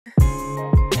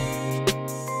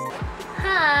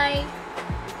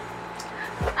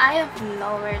I have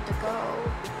nowhere to go,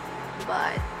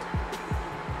 but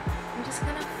I'm just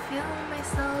gonna film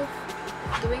myself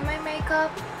doing my makeup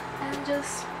and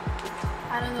just,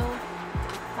 I don't know,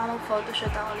 mag-photoshoot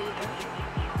ako later.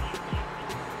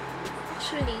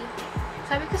 Actually,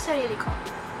 sabi ko sa sarili ko,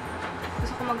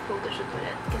 gusto ko mag-photoshoot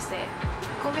ulit kasi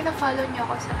kung pina-follow nyo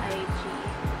ako sa IG,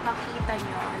 makita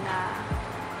nyo na,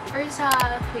 or sa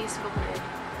Facebook ulit,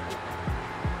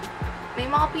 may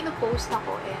mga pinopost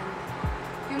ako and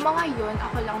yung mga yun,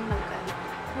 ako lang nag-ano.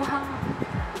 Wow!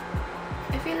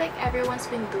 I feel like everyone's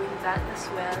been doing that as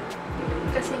well.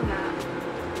 Kasi nga,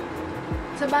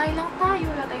 sa bahay lang tayo,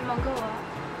 wala tayong magawa.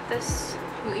 Tapos,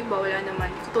 yung iba, wala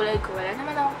naman, katulad ko, wala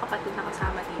naman akong kapatid na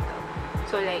kasama dito.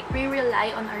 So like, we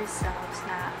rely on ourselves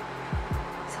na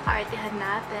sa kaartihan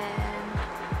natin,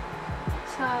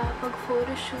 sa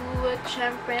pag-photoshoot,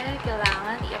 syempre,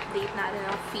 kailangan i-update natin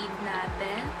ang feed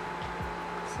natin.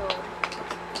 So,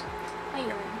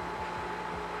 ayun.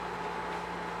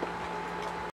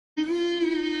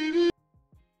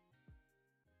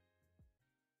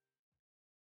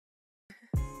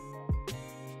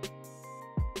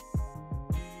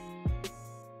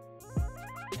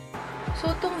 So,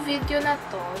 itong video na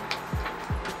to,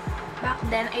 back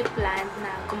then, I planned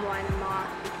na gumawa ng mga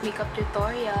makeup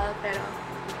tutorial, pero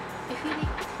I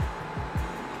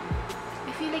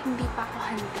feel like hindi pa ako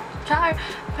handa. Char!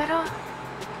 Pero,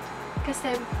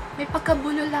 kasi may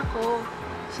pagkabulol ako.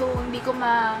 So, hindi ko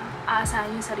maaasahan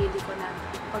yung sarili ko na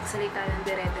pagsalita ng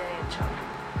dire-diretso.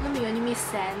 Alam mo yun, yung may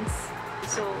sense.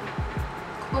 So,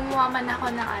 gumawa man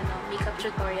ako ng makeup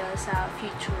tutorial sa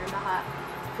future, baka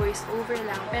voice over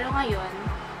lang. Pero ngayon,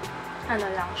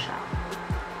 lang siya.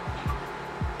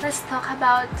 Let's talk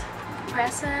about the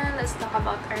present. Let's talk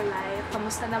about our life.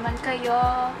 Kamusta naman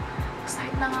kayo?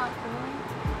 Start na nga ako.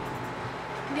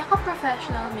 Hindi ako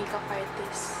professional makeup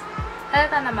artist.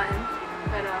 Halata naman.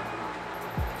 Pero,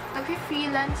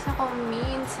 nag-freelance ako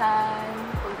minsan.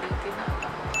 Pag-bitin na ako.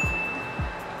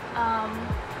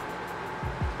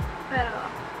 Pero,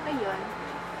 ayun.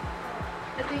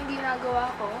 Ito yung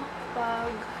ginagawa ko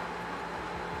pag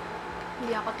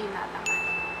hindi ako tinatamad.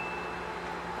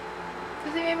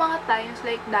 Kasi may mga times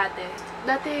like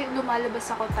dati lumalabas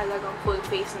ako talagang full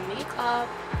face ng makeup.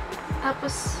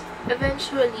 Tapos,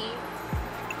 eventually,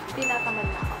 tinatamad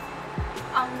na ako.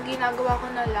 Ang ginagawa ko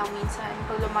na lang minsan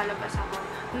pag lumalabas ako,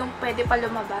 nung pwede pa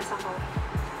lumabas ako,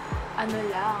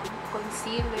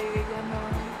 concealer,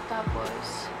 gano'n.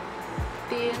 Tapos,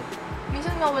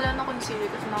 minsan nga wala na concealer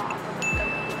kasi nakakatamad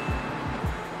talaga.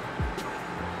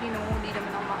 Hindi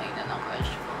naman ako makita ng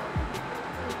crush ko.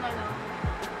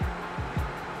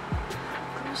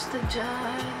 Kamusta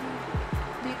dyan?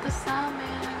 Dito sa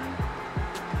amin.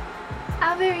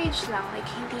 Average lang. Like,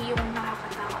 hindi yung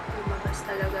nakakatakot lumabas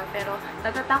talaga. Pero,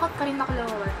 natatakot pa rin ako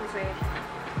lumabas kasi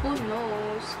who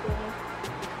knows kung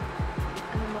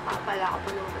mukha pala ako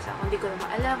pag lumabas ako. Hindi ko naman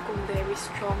alam kung very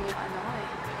strong yung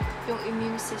yung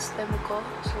immune system ko.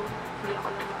 So, hindi ako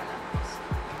lumalabas.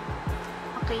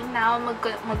 Okay, now,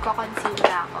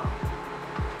 magko-concealer ako.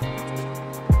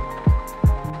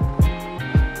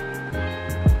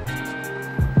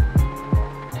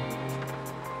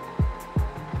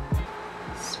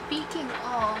 Speaking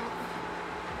of...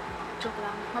 Joke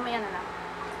lang. Mamaya na lang.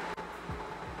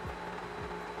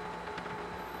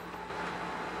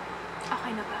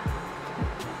 Okay na ba?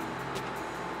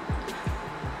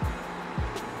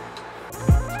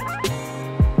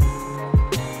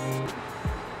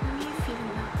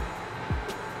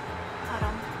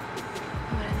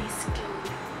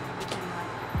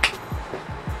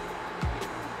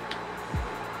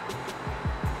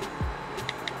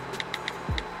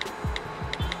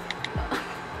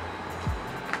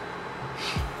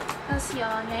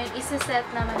 Yun. Ngayon, isa-set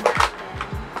naman natin.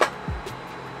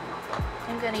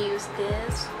 I'm gonna use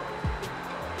this.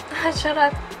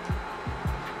 Charot!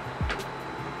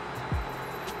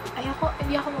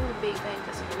 Hindi ako mag-bake ngayon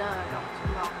kasi wala ako sa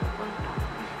mga pupunta.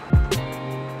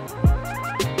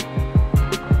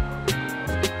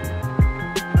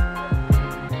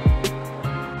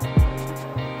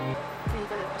 Hindi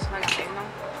ko lang mas malaki, no?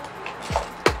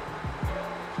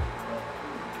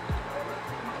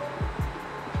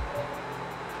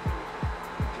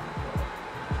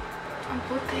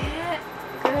 Puti!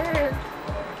 Good!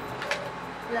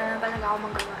 Wala na talaga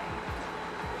ako magawa eh.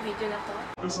 Video na to.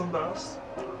 Isn't that?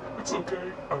 It's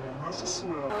okay. I will miss as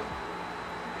well.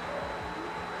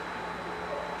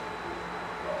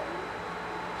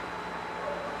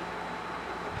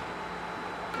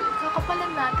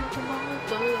 Kakapalan natin kung mga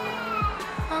ito.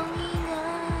 Ang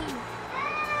ingay!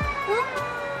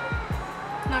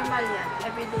 Normal yan.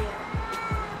 Everyday yan.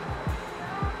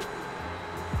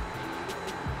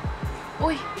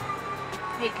 Uy!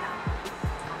 Wait lang.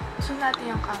 Gusto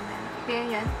natin yung camera.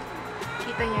 Kaya yan.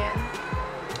 Kita nyo yan.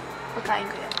 Pagkain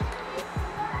ko yan.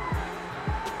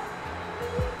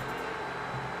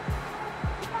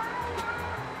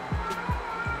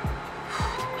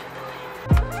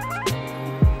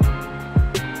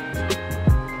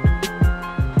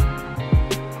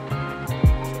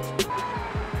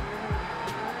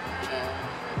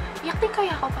 Iyak din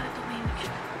kaya ako para tumahimik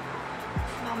siya.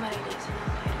 Baka ma-realize na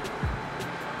ako kayo.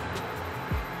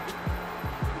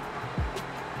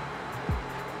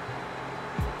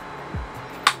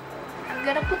 I'm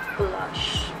gonna put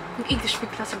blush. Yung English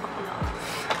bigla sa bakla.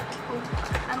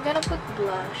 I'm gonna put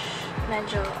blush.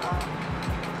 Medyo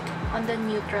on the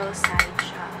neutral side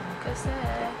siya. Kasi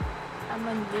I'm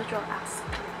a neutral ass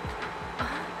skin.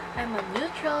 I'm a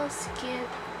neutral skin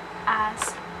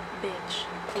ass bitch.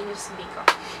 Yun yung sabi ko.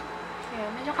 Okay,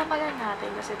 medyo kapalan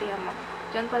natin kasi tingnan mo.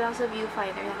 Diyan pa lang sa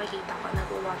viewfinder nakikita ko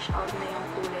nag-wash out na yung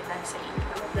kulay dahil sa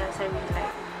ilaw, dahil sa real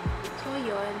life. So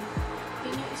yun.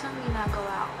 Yun yung isang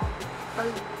ginagawa ko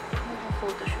pag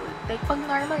photoshoot. Like, pag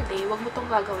normal day, wag mo tong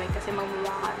gagawin kasi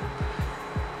magmumukha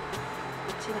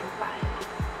sinampay.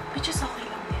 Which is okay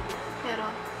lang din. Pero,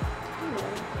 you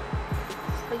know,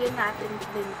 lagyan natin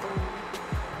din tong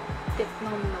tip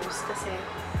ng nose kasi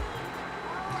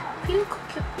feel ko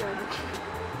cute yun.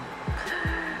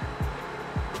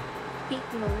 Pink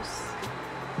nose.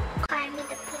 Carmi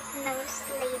the pink nose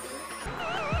lady.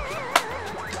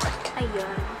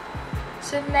 Ayun.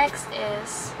 So, next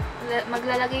is,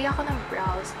 maglalagay ako ng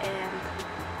brows and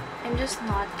I'm just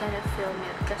not gonna film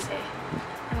it kasi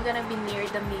I'm gonna be near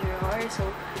the mirror. So,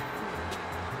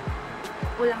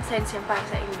 walang sense yun para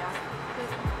sa inyo.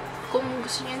 Kung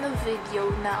gusto niyo ng video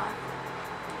na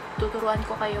tuturuan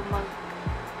ko kayo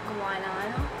gumawa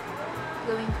ng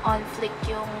gawing on flick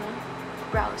yung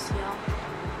brows niyo,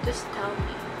 just tell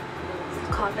me.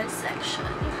 Comment section.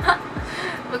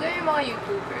 Maganda yung mga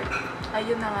YouTuber.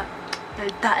 Ayun na nga.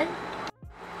 Daldal.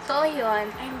 So,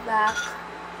 ayun. I'm back.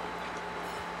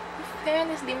 In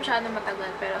fairness, di masyado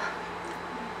matagal, pero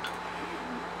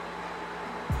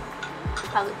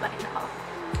pagod pa rin ako.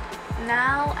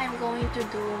 Now, I'm going to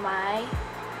do my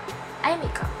eye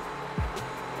makeup.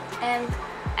 And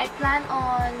I plan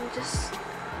on just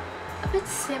a bit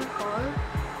simple.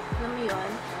 Alam mo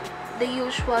yun? The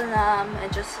usual na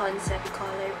medyo sunset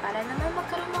color para naman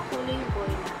magkaroon ng kulay yung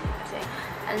buhay natin. Kasi,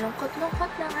 ang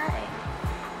lungkot-lungkot na nga eh.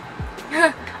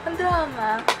 Ang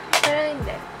drama. Pero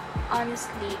hindi.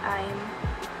 Honestly, I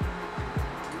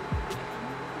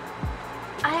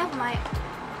have my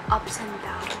ups and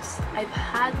downs. I've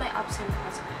had my ups and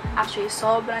downs. Actually,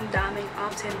 sobrang daming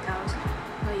ups and downs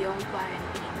ngayong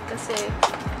quarantine. Kasi,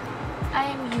 I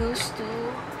am used to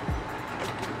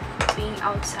being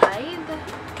outside.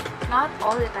 Not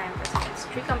all the time kasi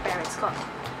strict ang parents ko.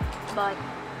 But,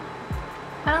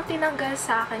 parang tinanggal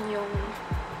sa akin yung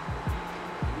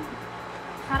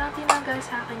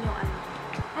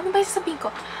ano ba yung sasabihin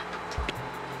ko?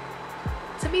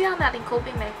 Sabihin lang natin,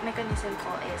 coping mechanism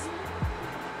ko is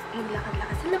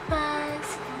maglakad-lakad sa labas,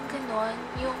 yung ganon,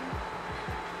 yung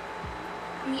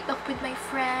meet up with my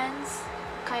friends,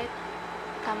 kahit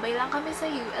tambay lang kami sa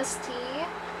UST.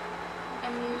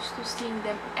 I'm used to seeing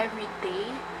them every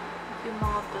day. Yung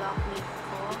mga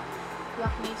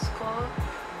blockmates ko,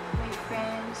 my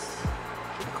friends,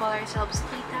 we call ourselves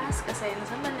titas kasi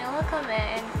nasa Manila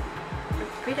kami and we're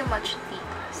pretty much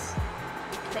titas.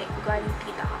 Like, galing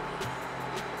tita kami.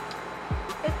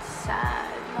 It's sad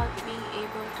not being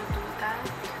able to do that.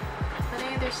 But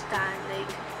I understand, like,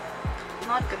 I'm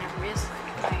not gonna risk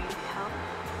my health.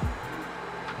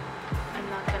 I'm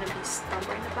not gonna be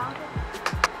stubborn about it.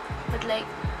 But like,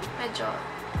 medyo,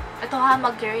 ito ha,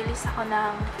 mag-release ako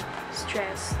ng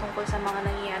stress tungkol sa mga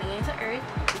nangyayari ngayon sa Earth.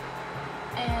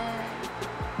 And,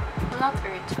 well, not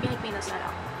Earth, Pilipinas na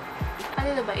lang. Ano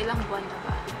na ba? Ilang buwan na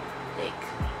ba? Like,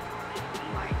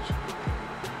 March.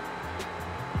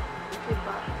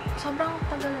 Diba? Sobrang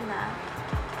tagal na.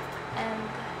 And,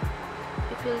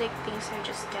 I feel like things are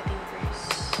just getting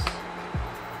worse.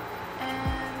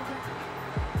 And,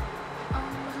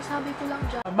 masasabi ko lang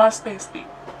dyan, Mass testing.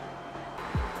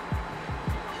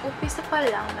 umpisa pa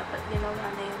lang dapat ginawa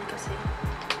na yun kasi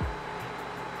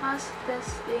mass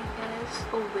testing is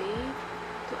a way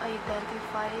to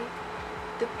identify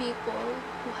the people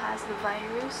who has the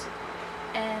virus,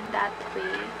 and that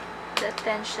way the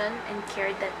attention and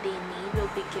care that they need will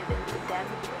be given to them,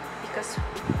 because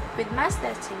with mass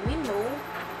testing we know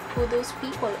who those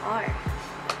people are,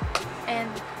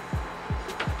 and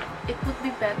it would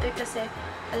be better kasi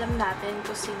alam natin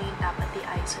kung sino yung dapat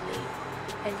i-isolate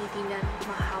and hindi na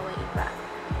mahawa iba.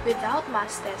 Without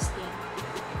mass testing,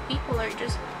 people are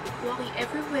just walking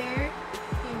everywhere,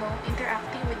 you know,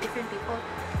 interacting with different people.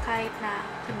 Kahit na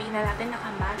sabihin na natin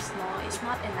naka-mask, no, it's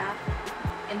not enough.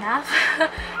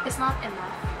 It's not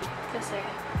enough. Kasi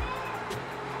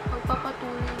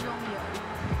magpapatuloy lang yun.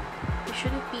 We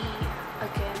shouldn't be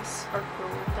against or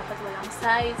pro. Dapat walang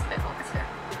sides. Pero kasi,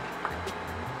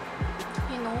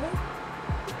 you know,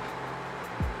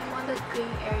 yung mga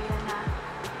gray area na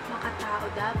makatao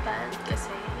dapat.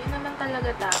 Kasi yun naman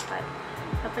talaga dapat.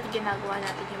 Dapat ginagawa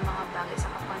natin yung mga bagay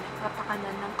sa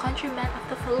kapakanan ng countrymen of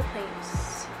the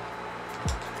Philippines.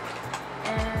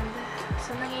 And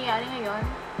sa nangyayari ngayon,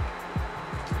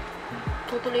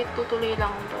 tutuloy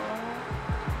lang to.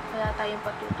 Wala tayong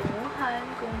patutunguhan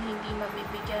kung hindi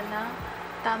mabibigyan ng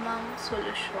tamang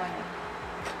solusyon.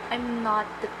 I'm not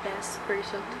the best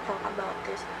person to talk about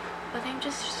this, but I'm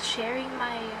just sharing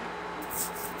my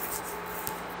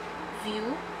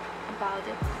view about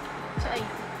it. So I'm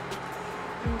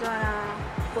gonna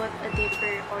put a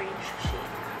deeper orange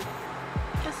shade.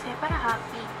 Kasi para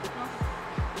happy, no?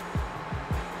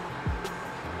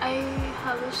 I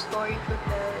have a story to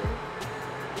tell.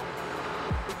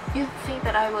 You'd think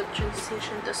that I would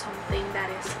transition to something that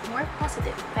is more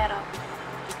positive, pero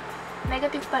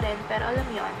negative pa rin, pero alam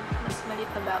yon, mas malit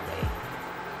na bagay.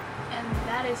 And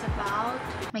that is about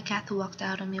my cat who walked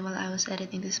out on me while I was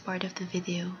editing this part of the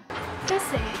video.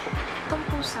 Kasi, itong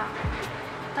pusa,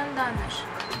 tanda na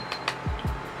siya.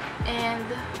 And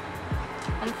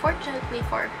unfortunately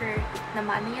for her,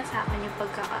 namana niya sa akin yung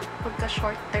pagka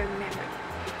short-term memory.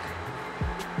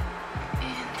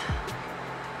 And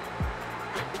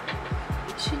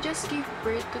she just gave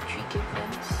birth to 3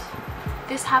 kittens.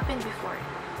 This happened before.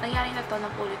 Nangyari na to na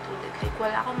ulit-ulit. Like,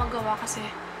 wala akong magawa kasi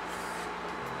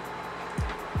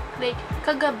like,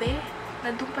 kagabi,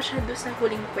 nandun pa siya doon sa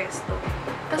huling pwesto.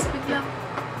 Tapos biglang,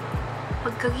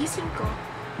 pagkagising ko,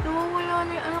 nawawala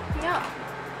na yung anak niya.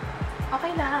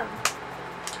 Okay lang.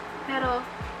 Pero,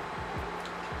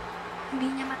 hindi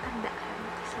niya matandaan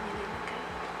sa nililagay.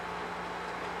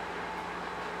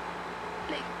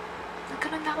 Like,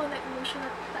 nagkaroon na ako ng emotional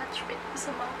attachment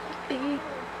sa mga puti.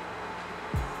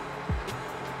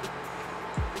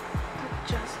 It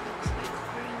just looks like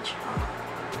orange, huh?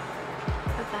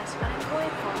 But that's what I'm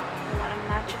going for. I want to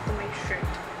match it to my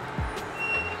shirt.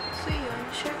 So yun,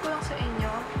 share ko lang sa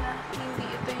inyo na hindi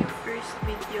ito yung first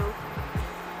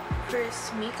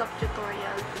makeup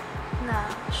tutorial na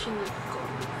sinunod ko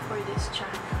for this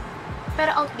channel.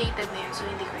 Pero outdated na yun, so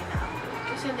hindi ko ina-upload.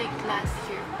 Kasi like last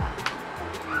year pa.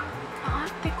 Ang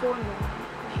ate ko no.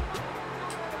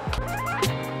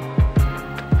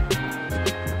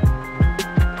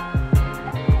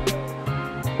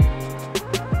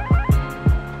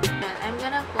 I'm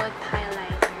gonna put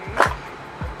highlighter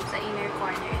sa inner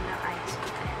corner ng eyes ko.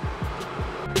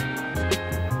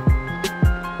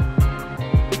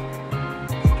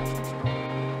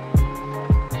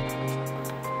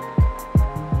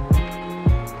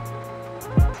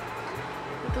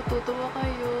 Tutuwa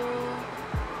kayo.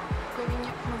 Gawin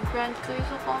niyo, mag-grant kayo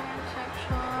sa comment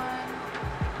section.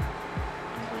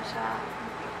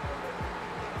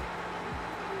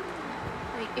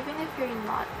 Like, even if you're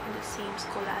not in the same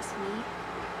school as me,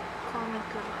 comment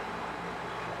lang kayo.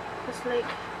 Because like,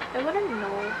 I wanna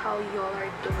know how y'all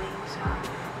are doing sa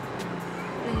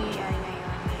nangyayari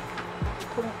ngayon. Like,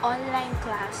 kung online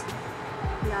class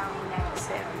lang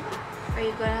next sem, are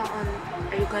you gonna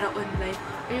online?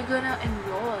 Are you gonna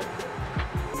enroll?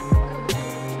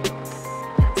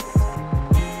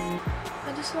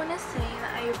 I just wanna say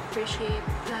na I appreciate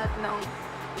lahat ng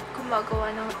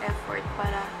gumagawa ng effort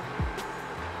para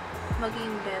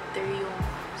maging better yung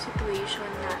situation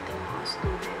natin mga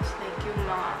students. Like yung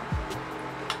mga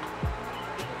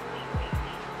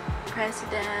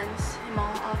presidents, yung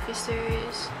mga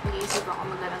officers. Nag-iisip ako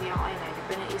maglalagay ako eyeliner.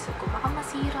 Pero naisip ko, baka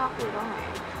masira ko lang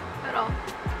eh. Pero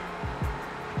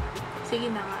sige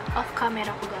na nga, off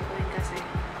camera ko gagawin kasi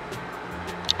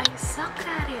I suck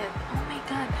at it. Oh my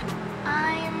god.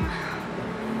 I'm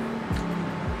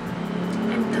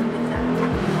done with that.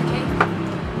 Okay?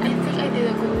 I think I did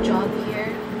a good job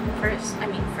here.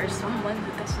 For someone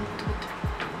who doesn't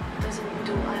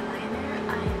do eyeliner,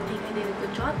 I think I did a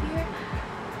good job here.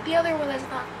 The other one is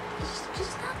not.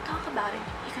 Just not talk about it.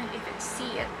 You can't even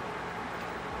see it.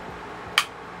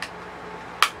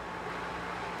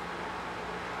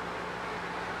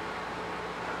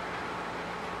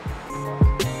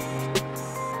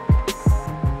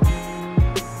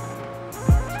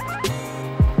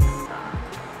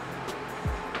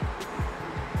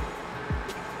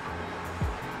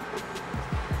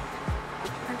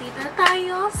 Nandito na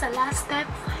tayo sa last step.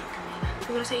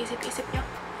 Siguro sa isip-isip nyo,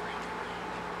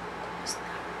 sa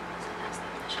last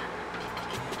step na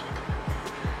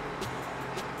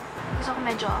gusto ko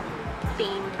medyo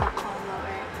tame na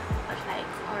color. But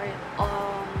like,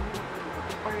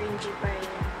 orangey pa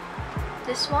rin.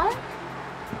 This one,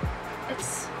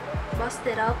 it's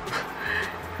busted up.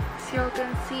 As you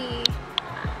can see,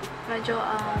 medyo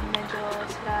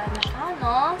sira na siya,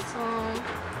 no? So,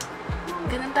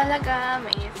 ganun talaga.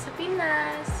 Mainit sa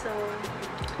Pinas. So,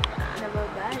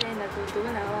 nababali,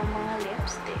 natutunaw ang mga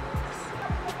lipsticks.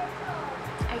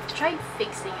 I tried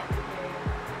fixing it.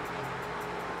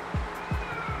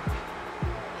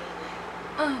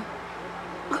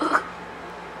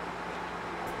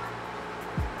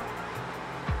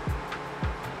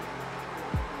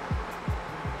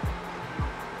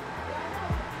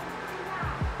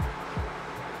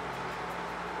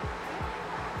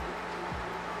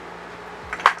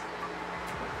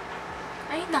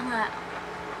 Ayun na nga.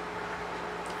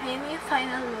 Ayun yung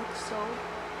final look. So,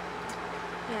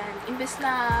 yan. Imbes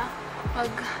na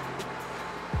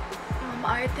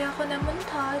maarte ako ng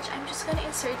montage, I'm just gonna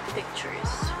insert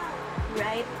pictures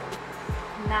right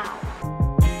now.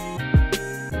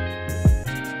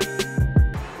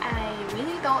 I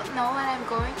really don't know what I'm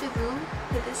going to do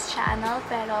with this channel,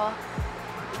 pero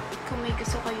kung may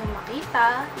gusto kayong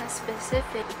makita na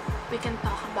specific, we can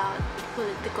talk about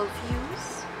political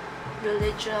views,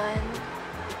 religion,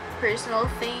 personal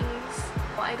things.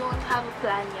 I don't have a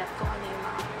plan yet kung ano yung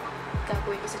mga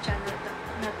gagawin ko sa channel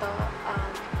na to.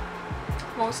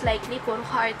 Most likely, puro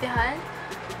kaartehan.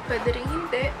 Pwede rin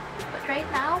hindi. But right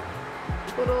now,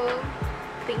 puro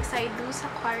things I do sa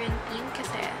quarantine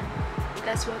kasi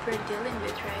that's what we're dealing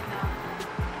with right now.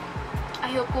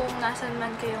 I hope kung nasan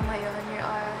man kayo ngayon,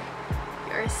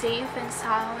 you're safe and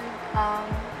sound.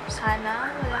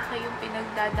 Sana wala kayong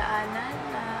pinagdadaanan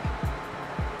na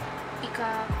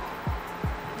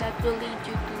that will lead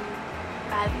you to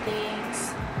bad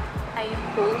things. I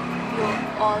hope you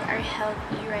all are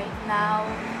healthy right now.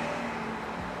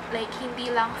 Like, hindi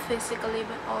lang physically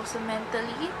but also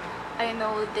mentally. I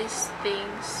know these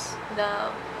things,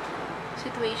 the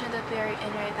situation that we are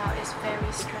in right now is very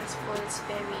stressful.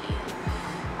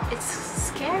 It's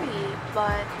scary,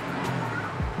 but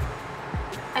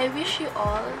I wish you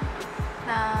all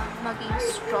na maging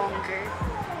stronger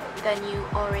than you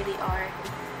already are.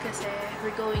 Kasi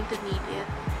we're going to need it.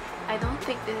 I don't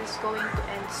think this is going to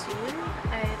end soon.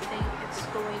 I think it's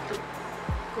going to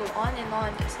go on and on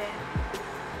kasi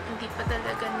hindi pa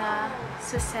talaga na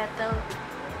settle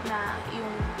na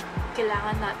yung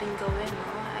kailangan natin gawin,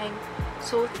 no? I'm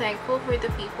so thankful for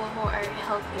the people who are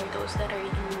helping those that are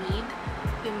in need.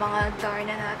 Yung mga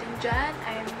Darna natin dyan,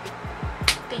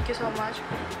 thank you so much.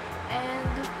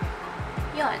 And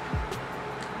yun.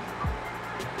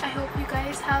 I hope you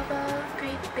guys have a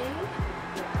great day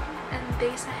and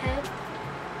days ahead.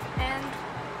 And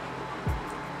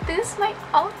this is my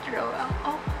outro. Ang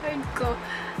awkward ko.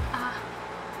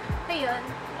 Ayun.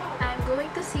 I'm going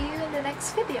to see you in the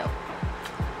next video.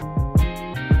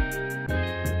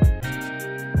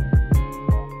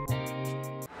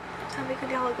 Sabi ko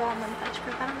di ako gawa montage,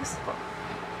 pero parang gusto ko.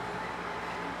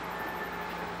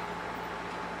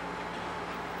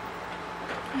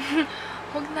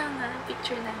 Huwag na nga.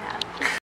 Picture na lang.